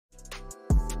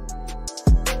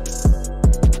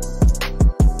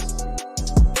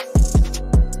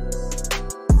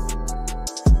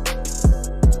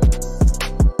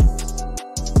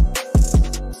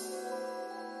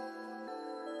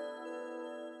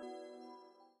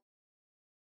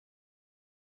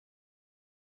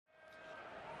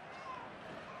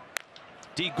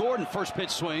D. Gordon, first pitch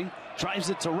swing,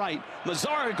 drives it to right.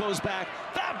 Mazara goes back.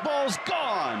 That ball's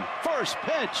gone. First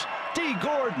pitch, D.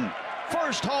 Gordon.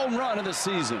 First home run of the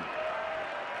season.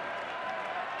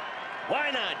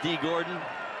 Why not, D. Gordon?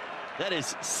 That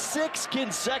is 6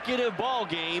 consecutive ball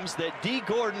games that D.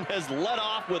 Gordon has led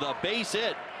off with a base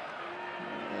hit.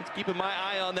 Let's keep my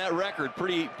eye on that record.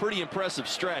 Pretty impressive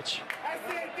stretch.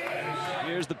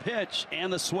 Here's the pitch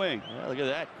and the swing. Yeah, look at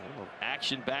that.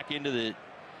 Action back into the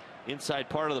inside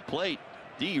part of the plate.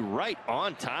 D right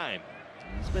on time.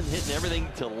 He's been hitting everything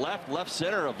to left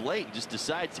center of late. He just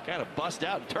decides to kind of bust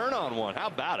out and turn on one. How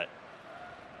about it?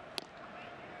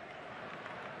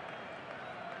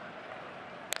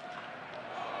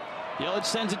 Yelich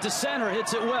sends it to center,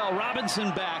 hits it well.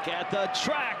 Robinson back at the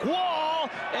track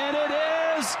wall, and it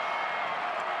is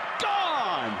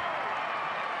gone.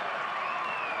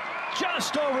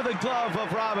 Just over the glove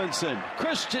of Robinson.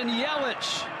 Christian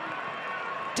Yelich,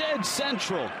 dead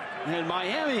central. And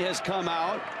Miami has come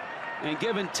out and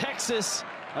given Texas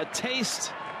a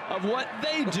taste of what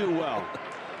they do well.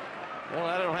 Well,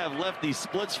 I don't have lefty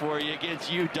splits for you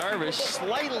against you, Darvish.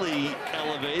 Slightly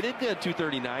elevated,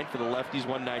 239 for the lefties,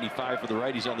 195 for the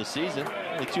righties on the season.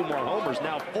 Only 2 more homers,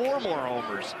 now 4 more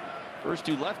homers. First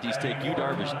 2 lefties take you,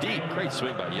 Darvish, deep. Great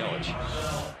swing by Yelich.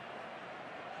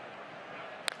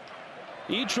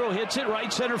 Itro hits it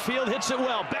right center field, hits it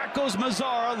well. Back goes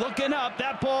Mazara, looking up.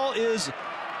 That ball is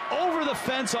over the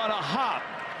fence on a hop.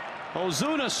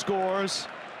 Ozuna scores.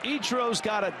 Itro's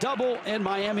got a double, and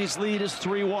Miami's lead is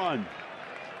 3-1.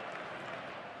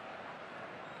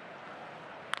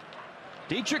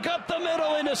 Dietrich up the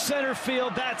middle into center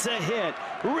field. That's a hit.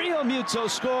 Real Muto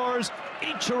scores.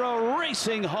 Ichiro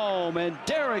racing home, and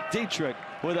Derek Dietrich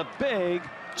with a big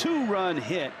 2-run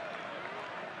hit.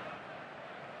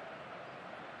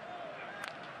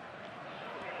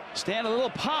 Stand a little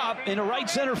pop into right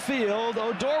center field.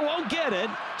 Odor won't get it.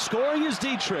 Scoring is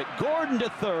Dietrich. Gordon to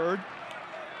third.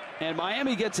 And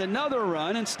Miami gets another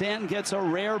run, and Stanton gets a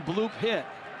rare bloop hit.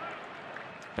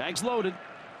 Bags loaded.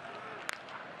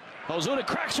 Ozuna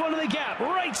cracks one in the gap.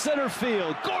 Right center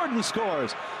field. Gordon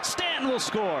scores. Stanton will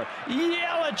score.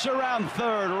 Yelich around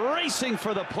third, racing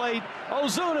for the plate.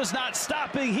 Ozuna's not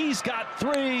stopping. He's got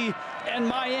 3, and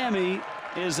Miami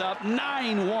is up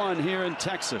 9-1 here in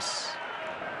Texas.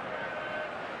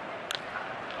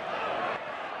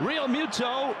 Real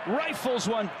Muto rifles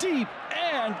one deep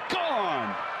and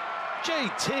gone.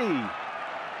 JT,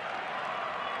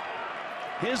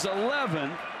 his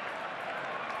 11th,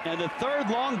 and the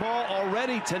 3rd long ball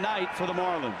already tonight for the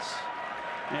Marlins.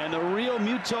 And the Real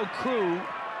Muto crew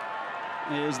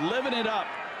is living it up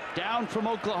down from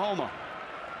Oklahoma.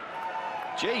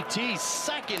 JT's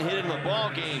 2nd hit in the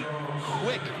ball game.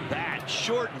 Quick bat,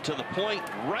 short and to the point,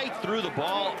 right through the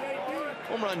ball.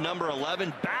 Home run number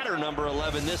 11, batter number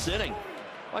 11 this inning.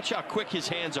 Watch how quick his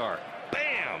hands are.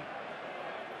 Bam!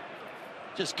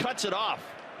 Just cuts it off.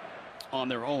 On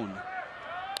their own.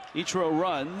 Ichiro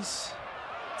runs.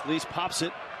 Talise pops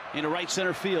it into right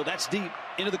center field. That's deep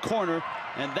into the corner,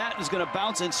 and that is going to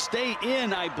bounce and stay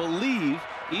in, I believe.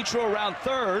 Ichiro around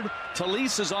third.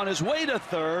 Talise is on his way to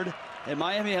third, and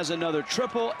Miami has another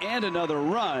triple and another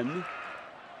run.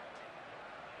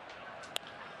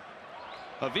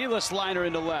 Aviles liner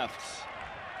into left.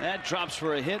 That drops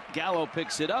for a hit. Gallo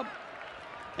picks it up,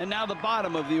 and now the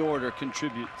bottom of the order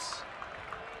contributes.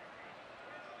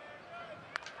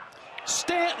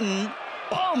 Stanton,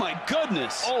 oh my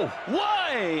goodness. Oh,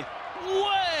 way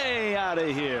out of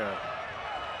here.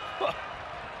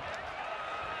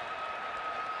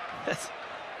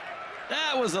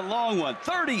 That was a long one.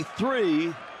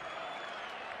 33,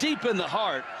 deep in the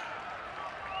heart.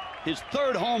 His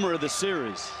 3rd homer of the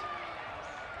series.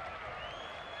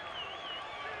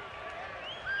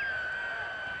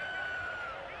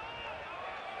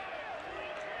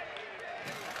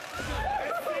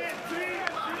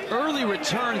 Early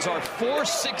returns are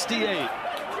 468.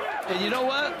 And you know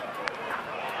what?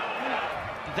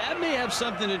 That may have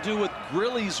something to do with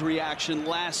Grilly's reaction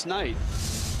last night.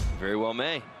 very well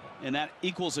may. And that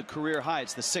equals a career high.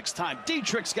 It's the 6th time.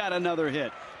 Dietrich's got another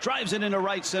hit. Drives it into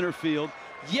right center field.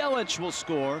 Yelich will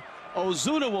score.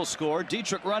 Ozuna will score.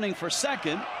 Dietrich running for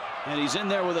second. And he's in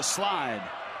there with a slide.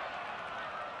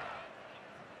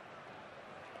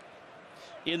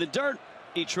 In the dirt,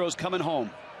 Ichiro's coming home.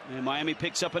 And Miami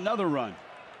picks up another run.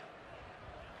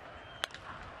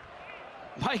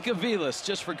 Mike Aviles,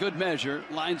 just for good measure,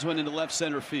 lines one into left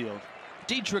center field.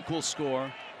 Dietrich will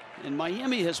score. And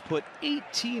Miami has put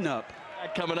 18 up.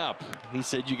 Coming up, he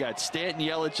said you got Stanton,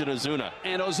 Yelich, and Ozuna.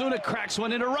 And Ozuna cracks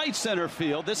one into right center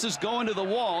field. This is going to the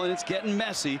wall, and it's getting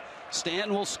messy.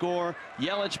 Stanton will score.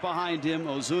 Yelich behind him.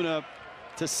 Ozuna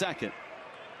to second.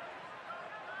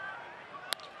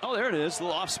 Oh, there it is, a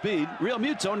little off speed. Real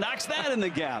Muto knocks that in the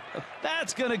gap.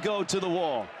 That's going to go to the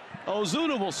wall.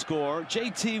 Ozuna will score.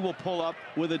 JT will pull up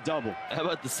with a double. How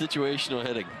about the situational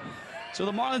hitting? So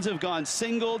the Marlins have gone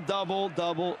single, double,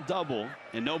 double, double,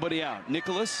 and nobody out.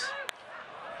 Nicholas.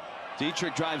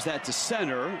 Dietrich drives that to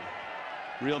center.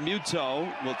 Real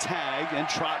Muto will tag and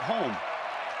trot home.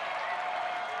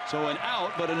 So an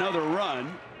out, but another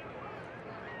run.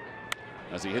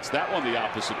 As he hits that one the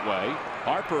opposite way.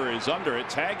 Harper is under it.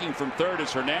 Tagging from third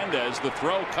is Hernandez. The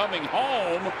throw coming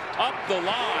home up the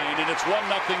line, and it's 1-0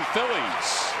 Phillies.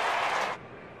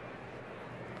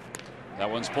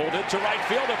 That one's pulled into right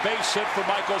field. A base hit for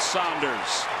Michael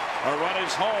Saunders. A run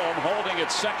is home. Holding at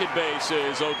second base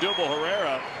is Odubel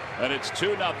Herrera, and it's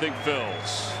 2-0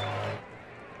 Phils.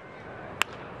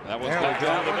 That one's back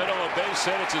down the middle. A base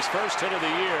hit. It's his first hit of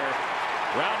the year.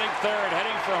 Rounding third,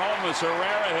 heading for home is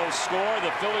Herrera. He'll score.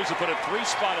 The Phillies have put a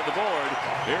 3-spot on the board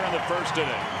here in the first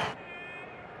inning.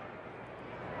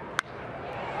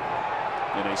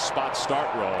 In a spot start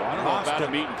roll. I don't know if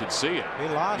Adam Eaton could see it.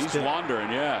 He's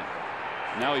wandering, yeah.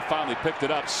 Now he finally picked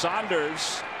it up.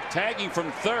 Saunders tagging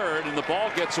from third, and the ball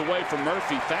gets away from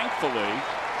Murphy. Thankfully,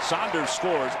 Saunders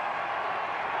scores.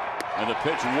 And the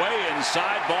pitch way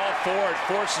inside, ball four. It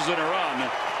forces in a run.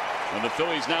 And the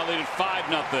Phillies now lead at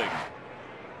 5-0.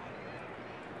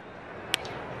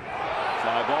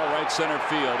 Fly ball right center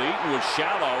field. Eaton was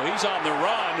shallow. He's on the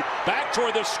run. Back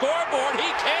toward the scoreboard.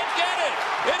 He can't get it.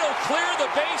 It'll clear the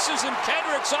bases, and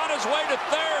Kendrick's on his way to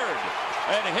third.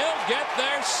 And he'll get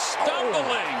there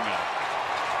stumbling.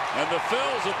 And the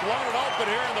Phils have blown it open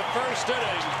here in the first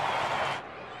inning.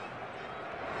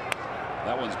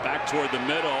 That one's back toward the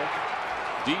middle.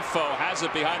 Defoe has it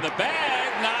behind the bag.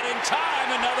 Not in time.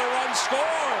 Another run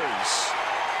scores.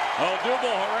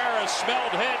 Odubel Herrera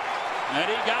smelled hit, and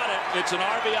he got it. It's an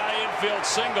RBI infield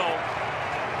single.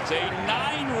 It's a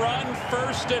 9-run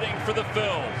first inning for the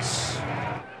Phils.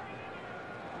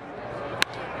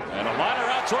 And a liner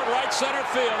out toward right center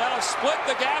field. That'll split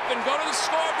the gap and go to the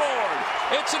scoreboard.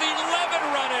 It's an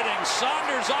 11-run inning.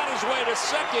 Saunders on his way to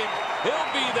second.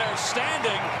 He'll be there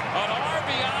standing. An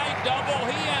RBI double.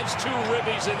 He has 2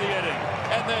 ribbies in the inning.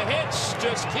 And the hits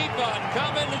just keep on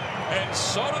coming, and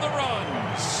so do the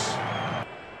runs.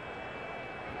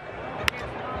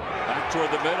 Back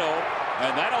toward the middle,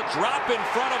 and that'll drop in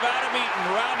front of Adam Eaton.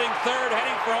 Rounding third,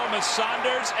 heading for home is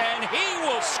Saunders, and he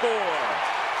will score.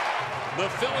 The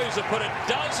Phillies have put a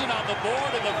dozen on the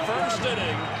board in the first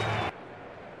inning.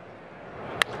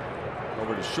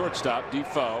 Over to shortstop.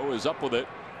 Defoe is up with it.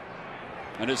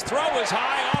 And his throw is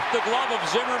high off the glove of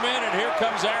Zimmerman, and here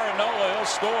comes Aaron Nola. He'll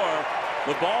score.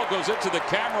 The ball goes into the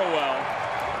camera well.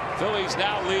 Phillies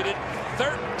now lead it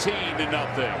 13-0.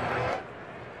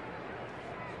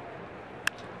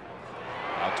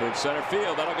 Out towards center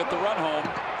field. That'll get the run home.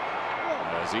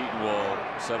 As Eaton will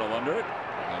settle under it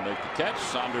and make the catch.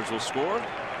 Saunders will score.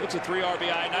 It's a 3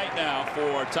 RBI night now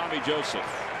for Tommy Joseph.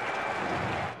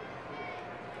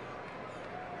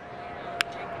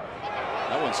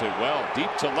 That one's hit well,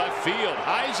 deep to left field.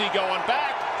 Heisey going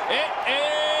back. It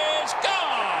is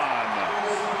gone.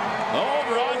 Home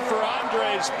run for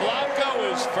Andres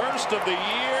Blanco, his first of the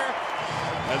year.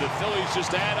 And the Phillies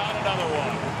just add on another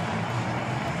one.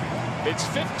 It's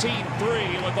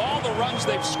 15-3. With all the runs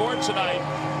they've scored tonight,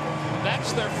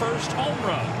 that's their first home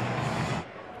run.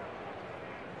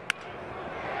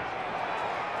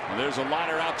 And there's a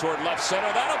liner out toward left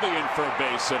center. That'll be in for a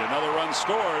base hit. Another run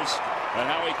scores. And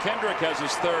Howie Kendrick has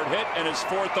his 3rd hit and his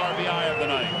 4th RBI of the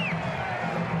night.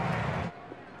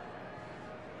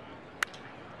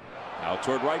 Out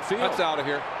toward right field. That's out of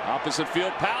here. Opposite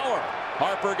field power.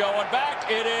 Harper going back.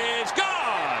 It is gone.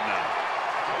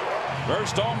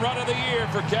 First home run of the year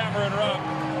for Cameron Rupp.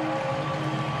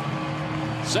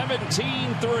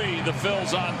 17-3, the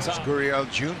Phils on top. Gurriel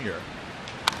Jr.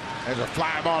 There's a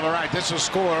fly ball to right. This will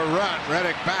score a run.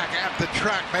 Reddick back at the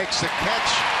track, makes the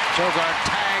catch. Sogard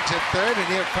tags at third, and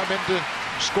he'll come in to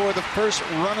score the first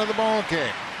run of the ball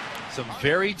game. Some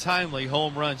very timely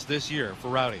home runs this year for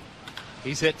Rowdy.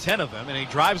 He's hit 10 of them, and he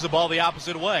drives the ball the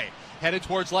opposite way. Headed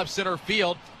towards left center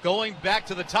field, going back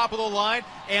to the top of the line,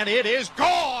 and it is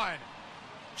gone!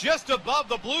 Just above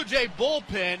the Blue Jay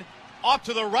bullpen, off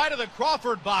to the right of the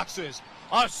Crawford boxes.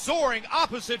 A soaring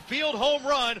opposite field home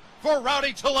run for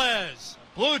Rowdy Tellez.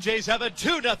 Blue Jays have a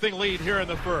 2-0 lead here in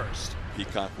the first.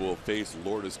 Peacock will face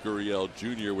Lourdes Gurriel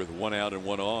Jr. with 1 out and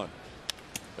 1 on.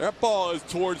 That ball is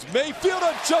towards Mayfield.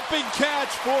 A jumping catch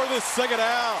for the second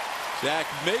out. Jack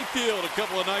Mayfield, a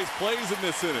couple of nice plays in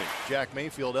this inning. Jack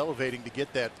Mayfield elevating to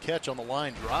get that catch on the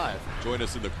line drive. Join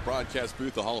us in the broadcast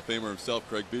booth, the Hall of Famer himself,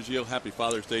 Craig Biggio. Happy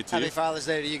Father's Day to you. Happy Father's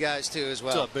Day to you guys too as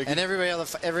well. What's up, Biggie? And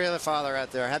every other father out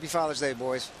there. Happy Father's Day,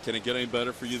 boys. Can it get any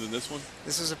better for you than this one?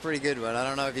 This is a pretty good one. I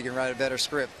don't know if you can write a better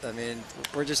script. I mean,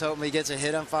 we're just hoping he gets a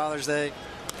hit on Father's Day.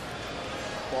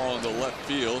 Ball in the left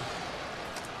field.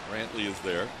 Brantley is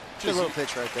there. Good little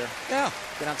pitch right there. Yeah.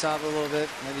 Get on top of it a little bit.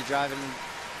 Maybe driving.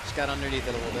 Just got underneath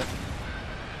it a little bit.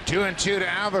 2-2 to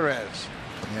Alvarez.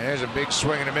 And there's a big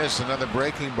swing and a miss, another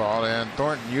breaking ball, and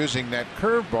Thornton using that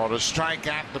curveball to strike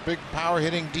out the big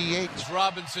power-hitting DH.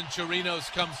 Robinson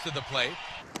Chirinos comes to the plate.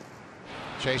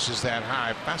 Chases that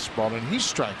high fastball, and he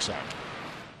strikes out.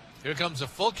 Here comes a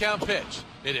full count pitch.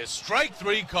 It is strike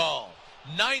 3 call.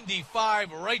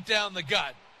 95 right down the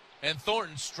gut. And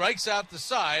Thornton strikes out the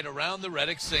side around the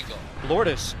Reddick single.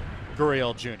 Lourdes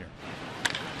Gurriel Jr.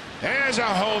 There's a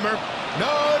homer.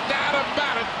 No doubt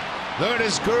about it.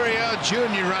 Lourdes Gurriel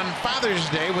Jr. on Father's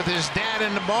Day with his dad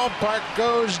in the ballpark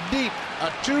goes deep. A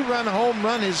 2-run home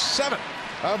run, his 7th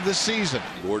of the season.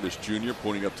 Lourdes Jr.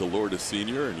 pointing up to Lourdes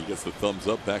Sr., and he gets the thumbs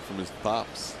up back from his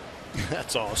pops.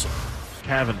 That's awesome.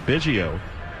 Cavan Biggio,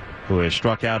 who has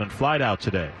struck out and flied out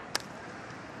today.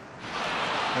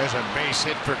 There's a base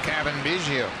hit for Cavan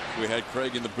Biggio. We had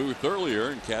Craig in the booth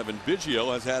earlier, and Cavan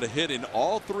Biggio has had a hit in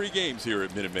all 3 games here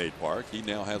at Minute Maid Park. He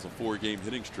now has a 4-game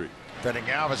hitting streak. Freddy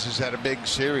Galvis has had a big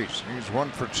series. He's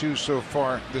 1 for 2 so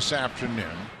far this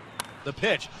afternoon. The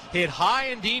pitch hit high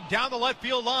and deep down the left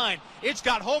field line. It's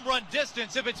got home run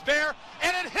distance if it's fair,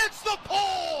 and it hits the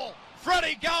pole.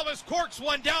 Freddy Galvis corks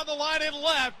one down the line and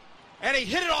left, and he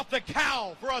hit it off the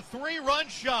cow for a 3-run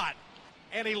shot.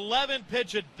 An 11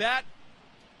 pitch at bat.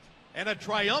 And a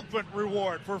triumphant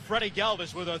reward for Freddy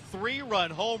Galvis with a 3-run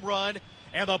home run,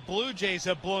 and the Blue Jays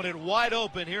have blown it wide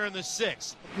open here in the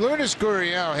 6th. Lourdes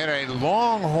Gurriel hit a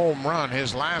long home run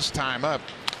his last time up.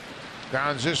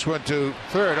 Grounds this one to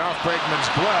third off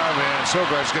Bregman's glove, and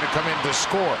Sogard's going to come in to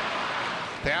score.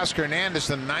 Teoscar Hernandez,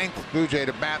 the 9th Blue Jay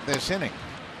to bat this inning.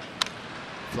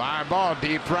 Fly ball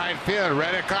deep right field.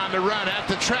 Reddick on the run at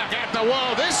the track, at the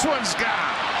wall. This one's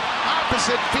gone.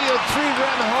 Opposite field,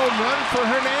 3-run home run for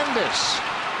Hernandez.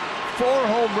 4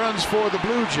 home runs for the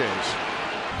Blue Jays.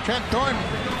 Trent Thornton,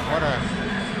 what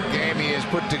a game he has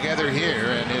put together here,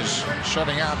 and is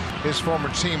shutting out his former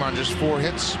team on just 4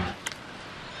 hits.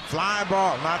 Fly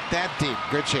ball, not that deep.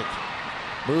 Grichuk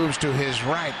moves to his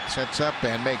right, sets up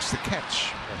and makes the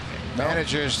catch.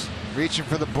 Managers reaching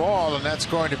for the ball, and that's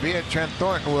going to be it. Trent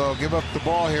Thornton will give up the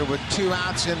ball here with 2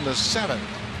 outs in the 7th.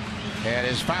 And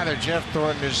his father, Jeff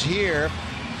Thornton, is here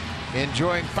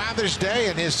enjoying Father's Day,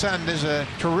 and his son does a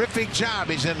terrific job.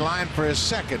 He's in line for his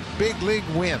 2nd big league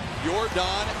win.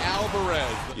 Yordan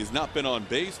Alvarez. He's not been on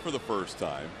base for the first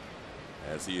time,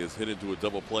 as he has hit into a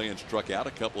double play and struck out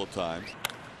a couple of times.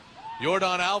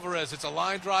 Yordan Alvarez, it's a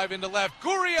line drive into left.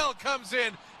 Gurriel comes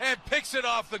in and picks it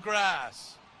off the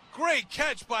grass. Great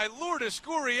catch by Lourdes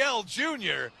Gurriel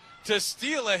Jr. to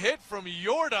steal a hit from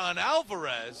Yordan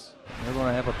Alvarez. They're going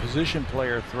to have a position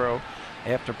player throw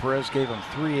after Perez gave him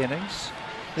 3 innings.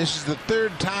 This is the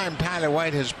 3rd time Tyler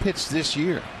White has pitched this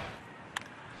year.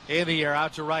 In the air,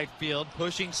 out to right field,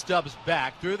 pushing Stubbs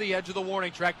back through the edge of the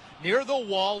warning track, near the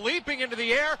wall, leaping into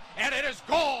the air, and it is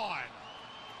gone.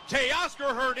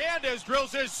 Teoscar Hernandez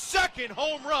drills his 2nd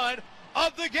home run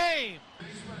of the game.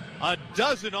 A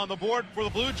dozen on the board for the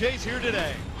Blue Jays here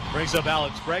today. Brings up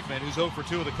Alex Bregman, who's 0 for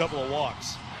 2 with a couple of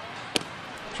walks.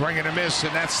 Swing and a miss,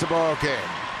 and that's the ball game.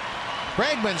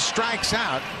 Bregman strikes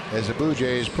out as the Blue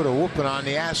Jays put a whooping on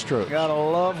the Astros. Gotta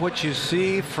love what you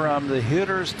see from the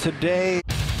hitters today.